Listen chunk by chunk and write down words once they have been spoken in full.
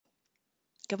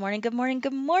Good morning, good morning,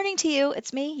 good morning to you.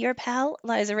 It's me, your pal,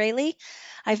 Liza Rayleigh.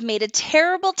 I've made a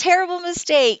terrible, terrible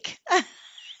mistake, and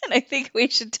I think we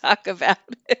should talk about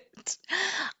it.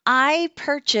 I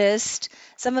purchased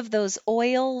some of those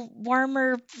oil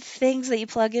warmer things that you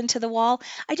plug into the wall.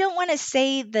 I don't want to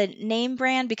say the name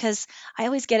brand because I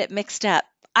always get it mixed up.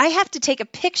 I have to take a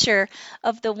picture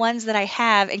of the ones that I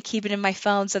have and keep it in my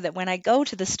phone so that when I go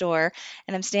to the store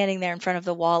and I'm standing there in front of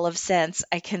the wall of scents,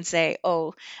 I can say,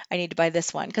 "Oh, I need to buy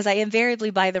this one," because I invariably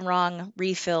buy the wrong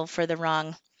refill for the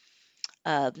wrong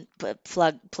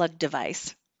plug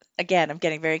device. Again, I'm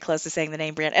getting very close to saying the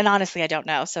name brand, and honestly, I don't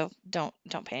know, so don't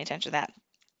pay attention to that.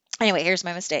 Anyway, here's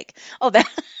my mistake. Oh, that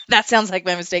that sounds like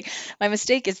my mistake. My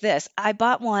mistake is this: I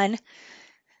bought one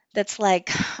that's like,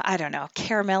 I don't know,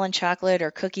 caramel and chocolate or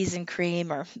cookies and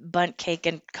cream or bundt cake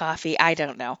and coffee. I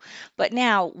don't know. But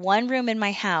now one room in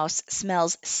my house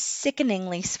smells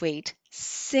sickeningly sweet,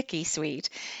 sicky sweet.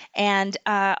 And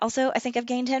also, I think I've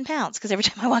gained 10 pounds because every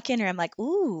time I walk in here, I'm like,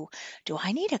 ooh, do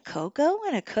I need a cocoa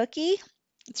and a cookie?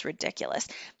 It's ridiculous.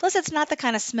 Plus, it's not the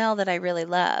kind of smell that I really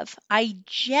love. I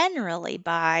generally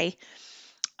buy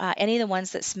any of the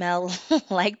ones that smell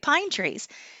like pine trees.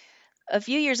 A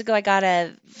few years ago, I got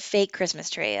a fake Christmas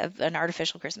tree, an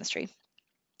artificial Christmas tree,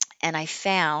 and I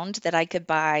found that I could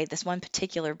buy this one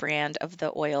particular brand of the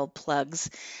oil plugs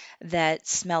that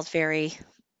smells very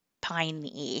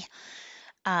piney.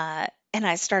 And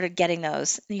I started getting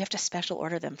those. You have to special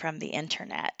order them from the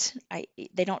internet.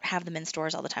 They don't have them in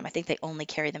stores all the time. I think they only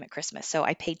carry them at Christmas. So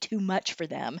I paid too much for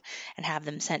them and have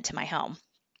them sent to my home.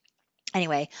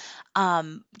 Anyway,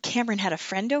 Cameron had a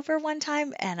friend over one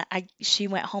time, and she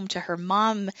went home to her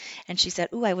mom, and she said,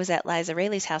 "Ooh, I was at Liza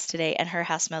Rayleigh's house today, and her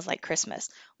house smells like Christmas,"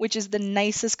 which is the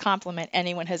nicest compliment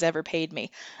anyone has ever paid me.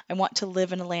 I want to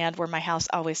live in a land where my house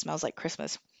always smells like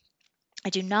Christmas. I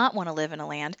do not want to live in a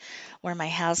land where my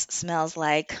house smells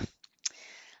like,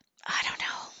 I don't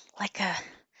know, like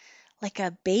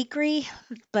a bakery,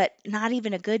 but not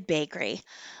even a good bakery.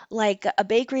 Like a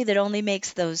bakery that only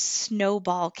makes those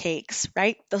snowball cakes,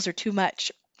 right? Those are too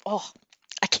much. Oh,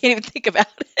 I can't even think about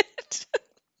it.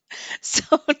 So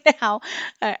now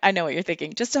I know what you're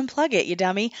thinking. Just unplug it, you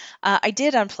dummy. I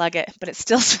did unplug it, but it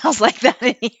still smells like that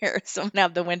in here. So I'm going to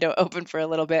have the window open for a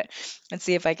little bit and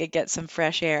see if I could get some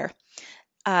fresh air.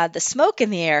 The smoke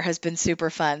in the air has been super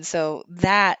fun. So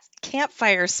that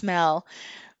campfire smell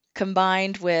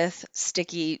combined with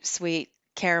sticky, sweet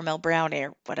caramel brownie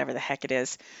or whatever the heck it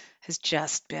is, has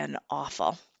just been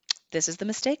awful. This is the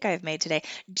mistake I've made today.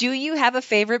 Do you have a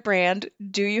favorite brand?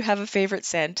 Do you have a favorite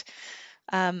scent?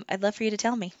 I'd love for you to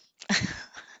tell me.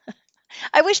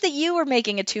 I wish that you were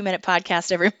making a 2-minute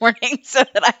podcast every morning so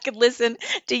that I could listen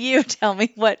to you tell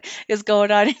me what is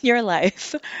going on in your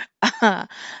life.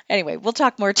 Anyway, we'll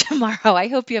talk more tomorrow. I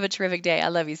hope you have a terrific day. I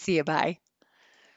love you. See you. Bye.